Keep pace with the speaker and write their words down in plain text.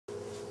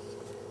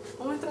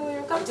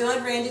I'm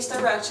doing Randy's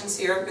directions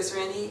here because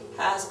Randy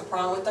has a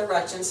problem with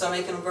directions, so I'm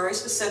making them very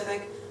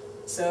specific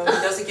so he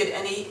doesn't get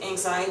any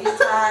anxiety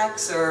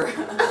attacks or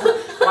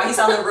while he's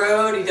on the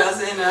road he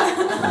doesn't,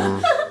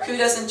 Koo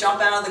doesn't jump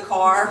out of the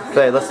car.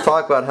 Okay, let's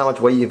talk about how much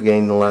weight you've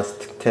gained in the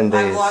last 10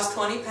 days. I've lost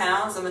 20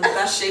 pounds. I'm in the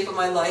best shape of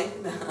my life.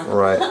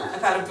 Right.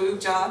 I've had a boob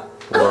job.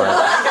 Right.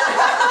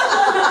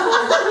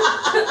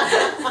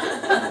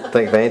 I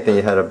think if anything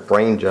you had a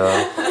brain job.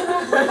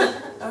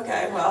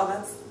 Okay, well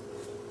that's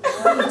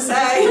what I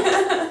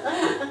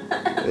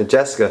say.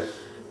 Jessica.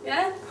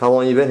 Yeah? How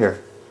long you been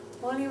here?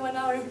 Only 1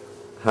 hour.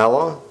 How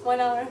long? 1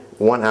 hour.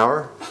 1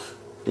 hour?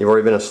 You've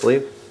already been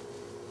asleep?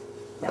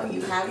 No,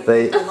 you haven't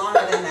Hey. been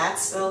longer than that,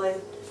 silly.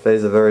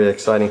 Faye's a very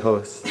exciting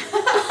host. You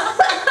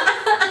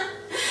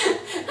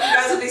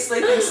guys will be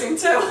sleeping soon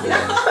too.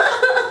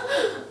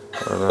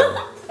 I don't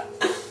know.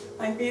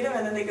 I feed them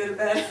and then they go to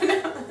bed.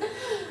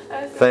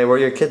 Faye, where are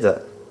your kids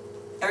at?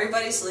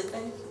 Everybody's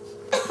sleeping.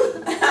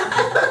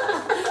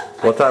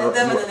 What type I of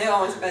fed them and then they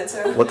all went to bed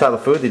too. what type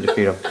of food did you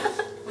feed them?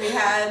 We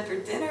had for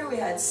dinner we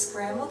had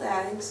scrambled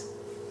eggs.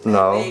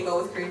 No.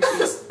 Bagel with cream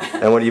cheese.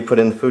 And what do you put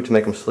in the food to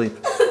make them sleep?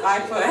 I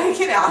put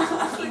get out.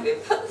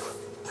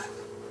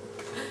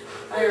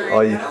 I don't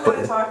want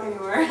to talk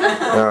anymore.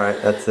 Alright,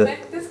 that's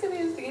it. This can be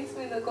used against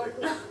me in the court.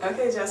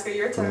 Okay, Jessica,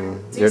 your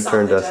turn. Do Your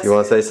turn, something, Jessica. You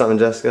want to say something,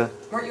 Jessica?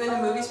 Weren't you in the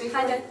movies before?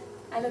 Hi, Dad.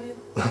 I love you.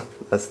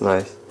 That's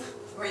nice.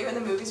 Were you in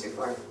the movies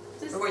before?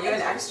 Just Or were you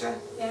an extra?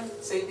 Yeah.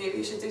 So maybe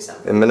you should do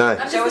something. And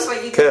Minai. Show us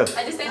what you Koo. do.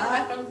 I just stayed in the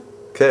bathroom.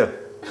 Koo.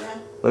 Yeah.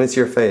 Let me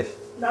see your face.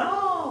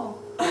 No.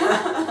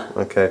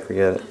 Okay,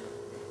 forget it.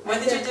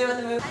 What did you do in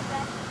the movie?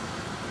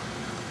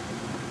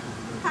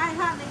 Hi,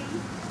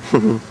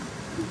 honey.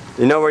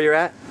 You know where you're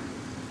at?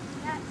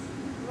 Yes.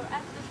 We're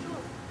at the shul.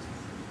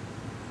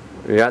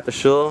 You're at the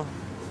shul?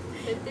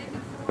 The day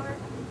before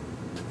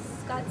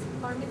Scott's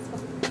bar mitzvah.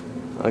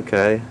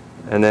 Okay.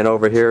 And then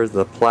over here is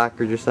the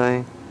placard you're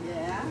saying?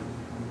 Yeah.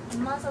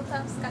 Mazel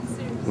tov, Scott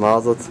Sears.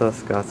 Mazel tov,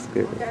 Scott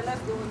Sears. Okay,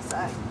 let's go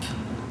inside.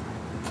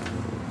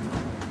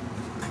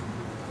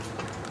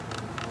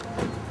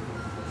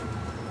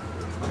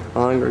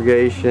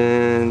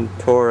 Congregation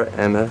Torah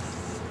Emes.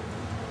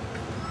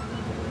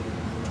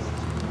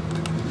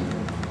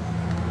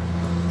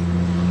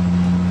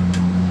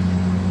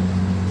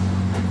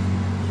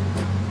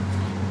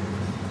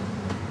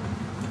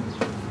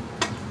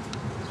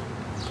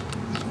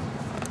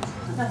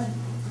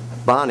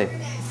 Bonnie,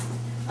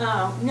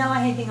 Oh, no,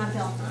 I hate being on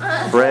film.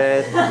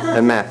 Brad,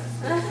 and Matt.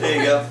 There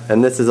you go.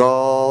 And this is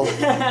all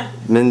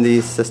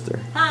Mindy's sister.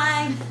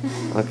 Hi.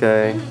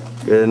 Okay,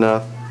 good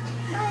enough.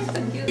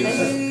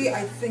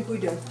 I think we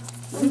do.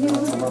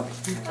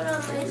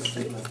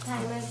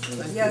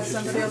 Yes,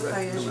 somebody else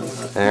pay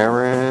it.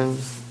 Aaron,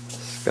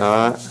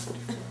 Scott,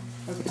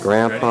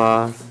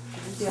 Grandpa,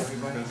 Yeah.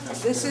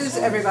 This is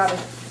everybody.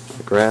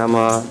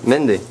 Grandma,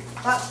 Mindy.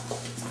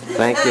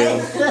 Thank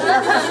you.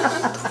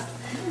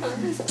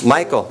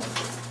 Michael.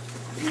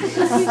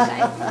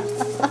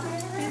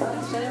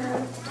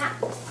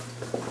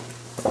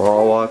 We're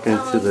all walking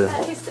to the...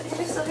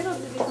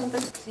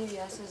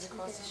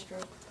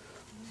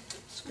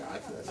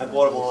 I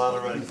bought them all out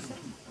already.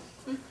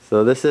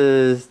 So this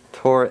is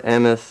Torah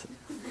Emes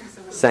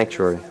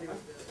Sanctuary.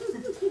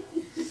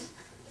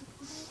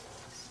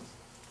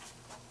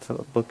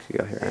 What books you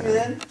got here,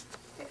 Aaron?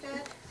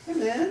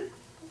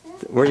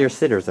 Where are your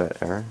sitters at,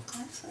 Aaron?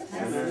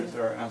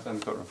 They're outside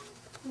the courtroom.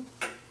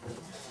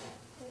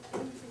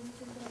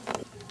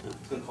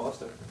 It's going to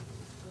cost her.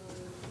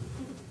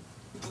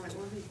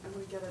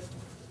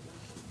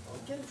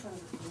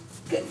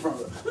 Get in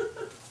front of it.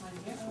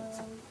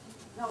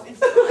 No, it's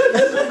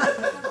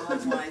fine. Come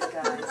on, wise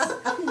guys.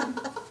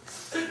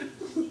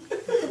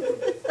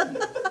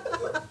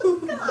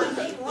 Come on,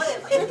 take one.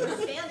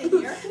 I'm standing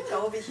here.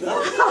 Go over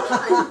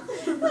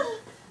here.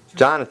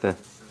 Jonathan.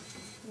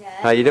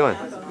 How you doing?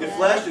 Your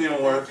flash didn't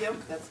even work.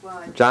 That's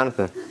why.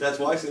 Jonathan. That's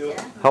why I see it.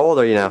 How old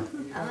are you now? I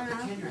don't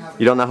know.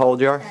 You don't know how old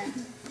you are? 10.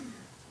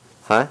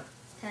 Huh?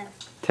 10.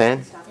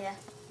 10? Yeah.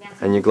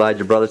 And you're glad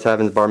your brother's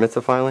having his bar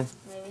mitzvah finally?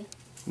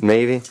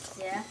 Maybe. Maybe?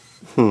 Yeah.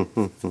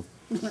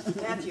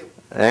 Matthew,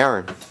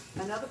 Aaron,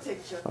 another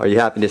picture. are you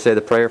happy to say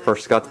the prayer for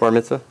Scott's bar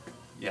mitzvah?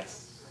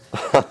 Yes.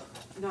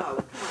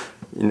 No.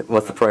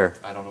 What's the prayer?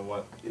 I don't know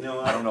what. You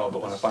know, I don't know,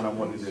 but when I find out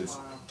what it is,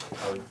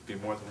 I would be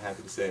more than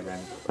happy to say it,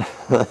 man.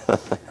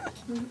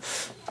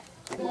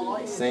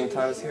 Same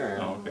time as here,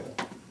 Aaron. Oh, okay.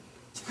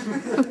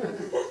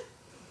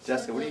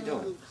 Jessica, what are you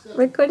doing?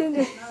 Recording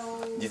this. Do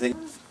you think...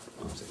 You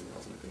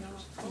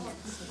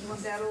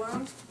want that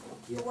alone?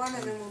 The one,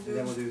 and then we'll do.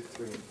 Then we'll do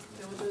 3. Then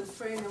we'll do the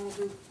 3, and then we'll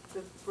do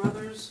the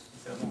brothers.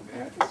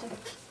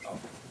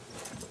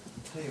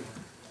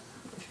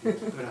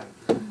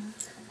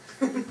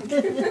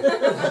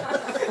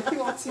 He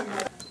wants you.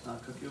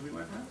 Cookie will be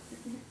my friend.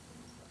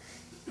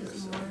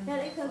 Got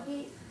a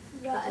cookie.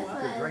 Got a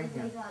Right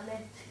here.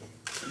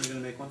 You're going to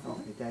make one for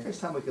me? This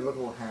time we can look a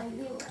little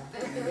happy.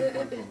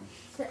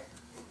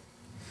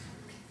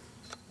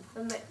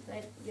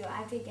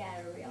 I could get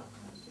a real.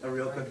 A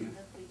real cookie.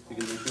 You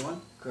can make me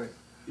one? Good.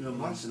 You know,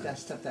 One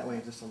step that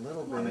way just a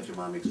little Come on, bit. let your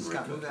mom make some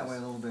Scott, move that way a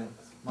cookies. little bit.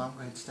 Mom,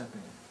 go ahead, step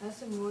in.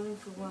 That's a morning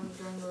for one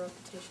during the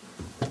repetition.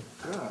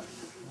 Good.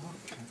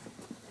 Okay.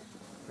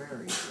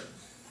 Very good.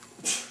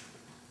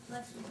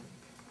 Last one.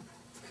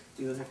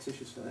 Do you have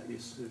tissues for that?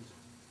 Yes. You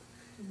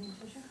need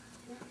tissue?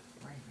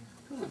 Right here.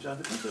 Come on,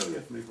 Jonathan, come sit over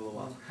here for me for a little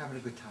while. Having a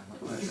good time.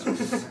 All right,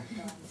 Jonathan.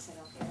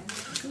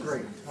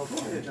 Great. Come here,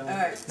 Okay. Jonathan. All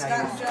right, Scott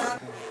and John,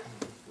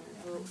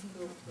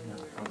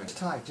 It's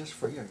tied just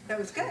for you. that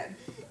was good.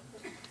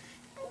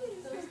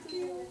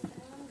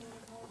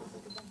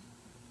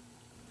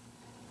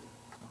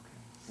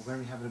 We're going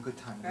to be having a good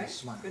time. We're going Right, to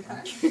smile.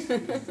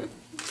 good right?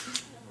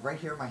 Right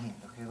here in my hand.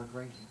 Okay, look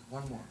right here.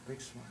 One more. Big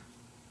smile.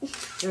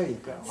 There you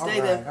go. Stay all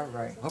right, there. all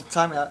right. Oh,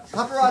 time out.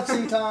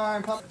 Paparazzi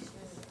time.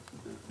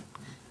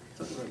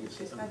 Something like you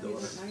sit on the door.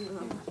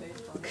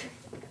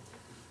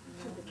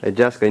 Hey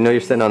Jessica, you know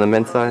you're sitting on the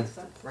men's side?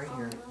 Right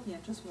here. Yeah,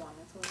 just one,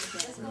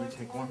 that's all I Let me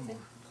take one more.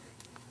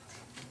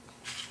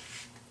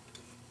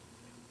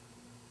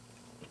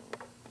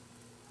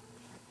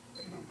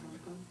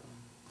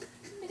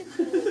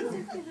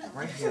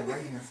 Right here,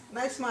 right here.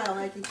 Nice smile,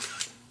 Nike.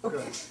 Good.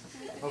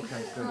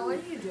 Okay, good.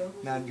 What do you do?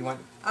 Now, do you want...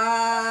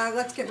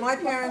 Let's get my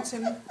parents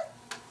and,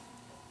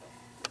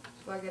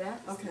 Do I get out?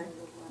 okay.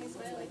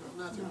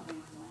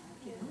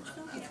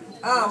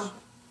 Oh.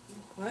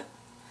 What?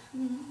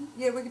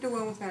 Yeah, we could do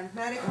one with Maddie.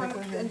 Maddie, come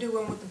and do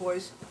one with the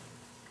boys.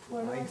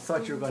 I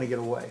thought you were going to get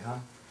away, huh?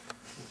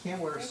 You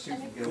can't wear a suit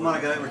and get Come on, I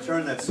away. gotta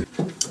return that suit.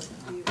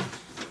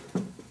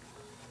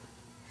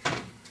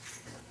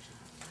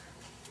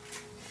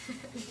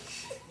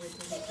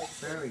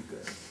 Very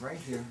good. Right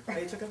here.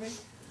 Hey, took a me? You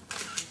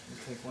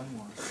take one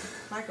more.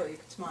 Michael, you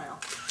can smile.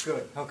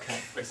 Good, okay.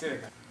 I see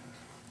it.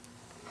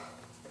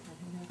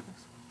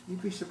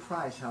 You'd be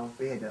surprised how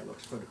bad that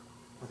looks for the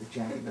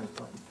jacket and the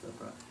button. You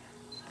don't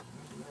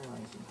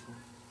realize until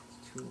it's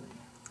too late.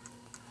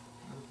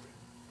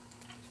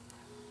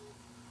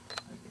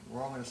 Okay. Okay,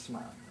 we're all going to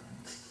smile here,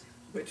 right?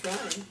 We're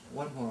trying.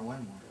 One more,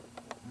 one more.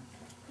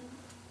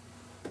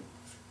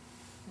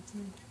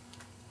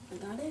 I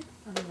got it?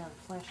 I don't know,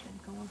 flash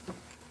didn't go on.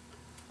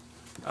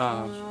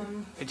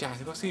 Hey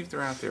Jackie, go see if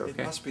they're out there, It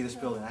okay? must be this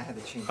building. I had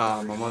to change.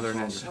 My mother and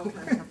then.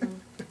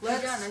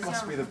 Let's,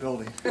 Must be the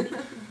building. Scott,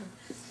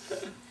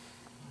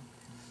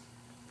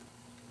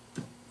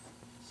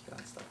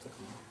 stop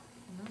touching me.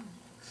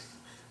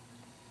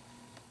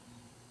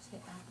 Say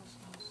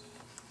applesauce.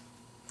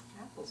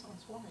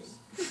 applesauce, why?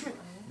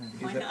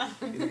 Why not?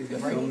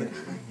 Right here.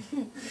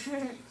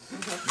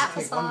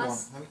 Take one more.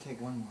 Let me take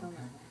one more,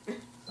 okay?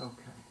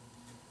 Okay.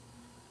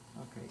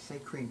 Okay, say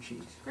cream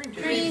cheese. Cream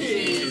Cream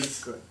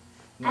cheese. Good.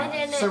 I Now,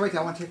 didn't- so right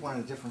there, I want to take one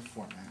in a different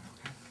format,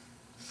 okay?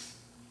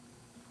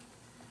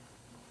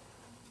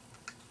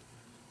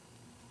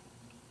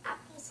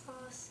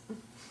 Applesauce.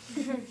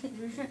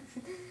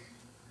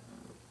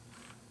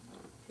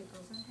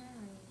 Pickles and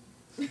herring.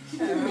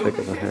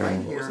 Pickles and Right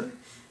herring. here, right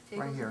Pickles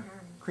here. and herring.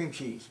 Cream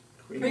cheese.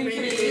 Cream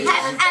cheese.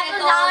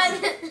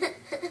 Applesauce.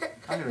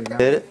 I'm gonna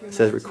remember. Hit it, it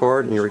says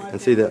record, and you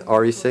and see the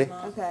REC.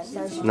 Okay,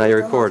 so Now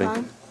you're recording.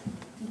 No.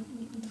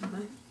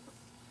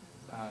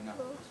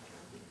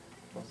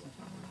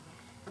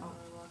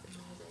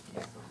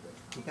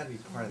 You gotta be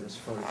part of this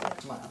photo.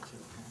 Smile too,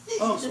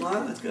 Oh,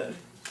 smile, that's good. okay?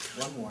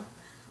 One more.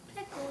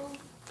 Pickle.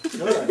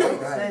 Good, all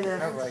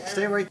right, all right.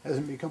 Stay right.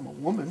 Hasn't become a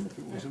woman. If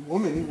it was a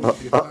woman, he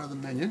wouldn't be part of the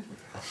minion.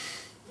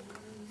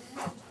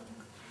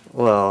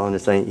 Well, I'm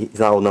just saying he's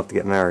not old enough to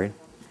get married.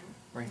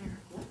 Right here.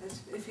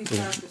 If he's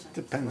practicing.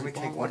 Depends Let me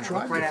upon take one. what Look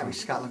tribe right you're at me,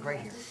 from. Scott. Look right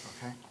here,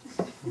 okay?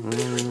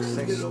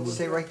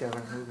 Stay right there.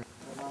 Move it.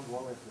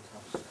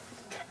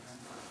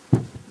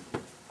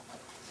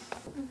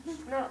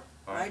 No.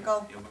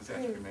 Michael. You'll lose that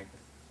if you make it.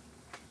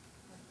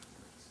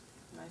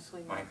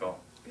 Nicely. Michael.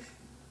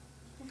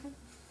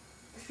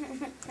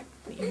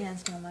 Put your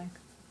hands down, Mike.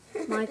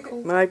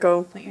 Michael.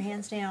 Michael. Put your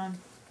hands down.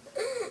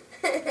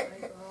 Okay,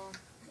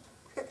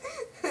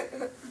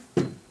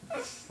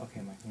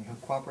 Mike, can you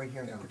cooperate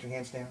here? Put your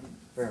hands down.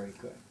 Very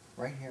good.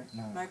 Right here.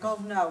 No.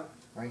 Michael, no.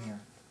 Right here.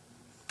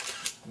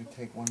 Let me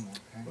take one more,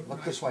 okay?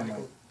 Look this way, Mike,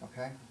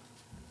 okay?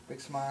 Big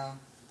smile.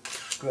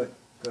 Good,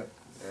 good.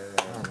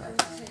 All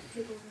right.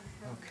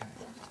 Okay.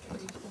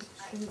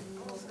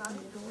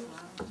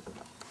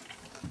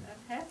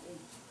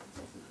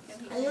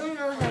 I don't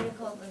know how to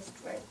call this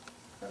straight.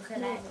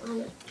 Okay,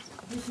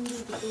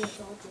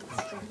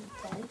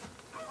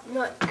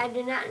 no, I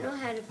do not know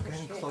how to Go push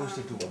ahead and it close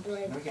the on door. the door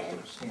Let me get pen.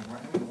 you stand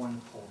right. Let me get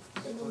one pole.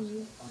 Close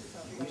it.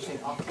 You say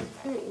up. I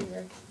don't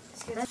either.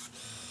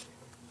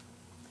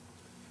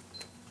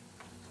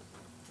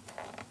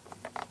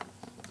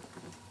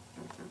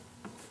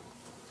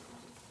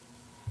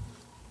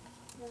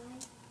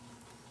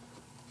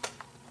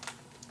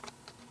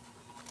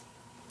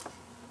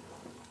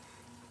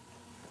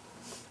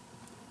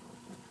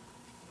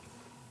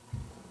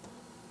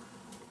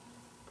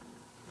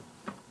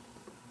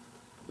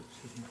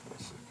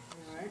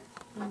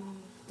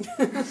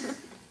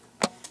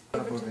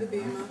 Over to the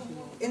BMO.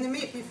 In the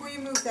meet, before you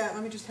move that,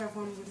 let me just have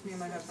one with me and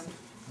my husband.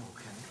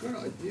 Okay. Good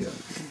idea.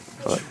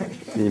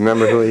 You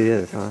remember who he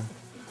is, huh?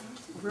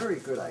 Very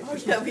good Oh, idea.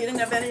 yeah, we didn't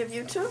have any of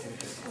you two?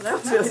 Well, that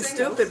was really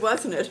stupid,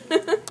 wasn't it? Move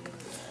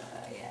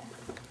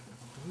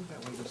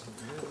that way just a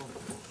little.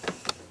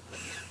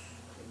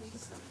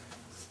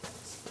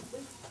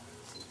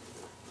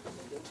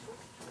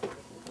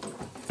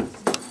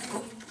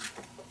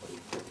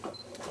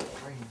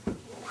 Right here.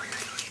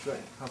 Good.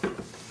 Up.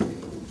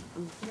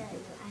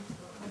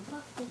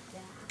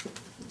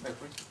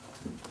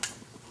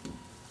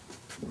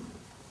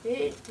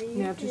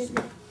 Yeah, just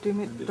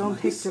don't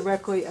take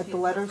directly at the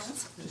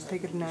letters, just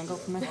take it an angle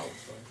from it.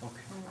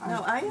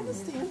 No, I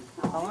understand.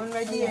 Following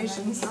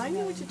regulations. I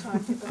know what you're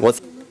talking about. What's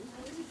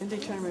And they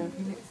turn around.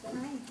 Do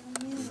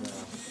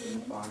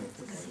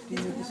you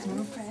need this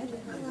move?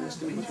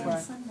 Which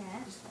way?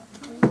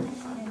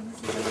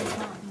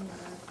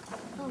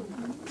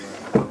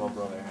 My little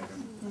brother, Andrew.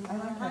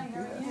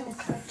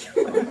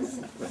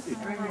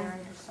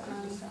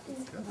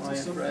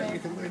 Somebody you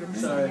can later meet.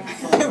 Sorry.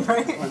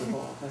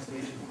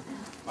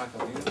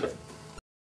 Michael, do you?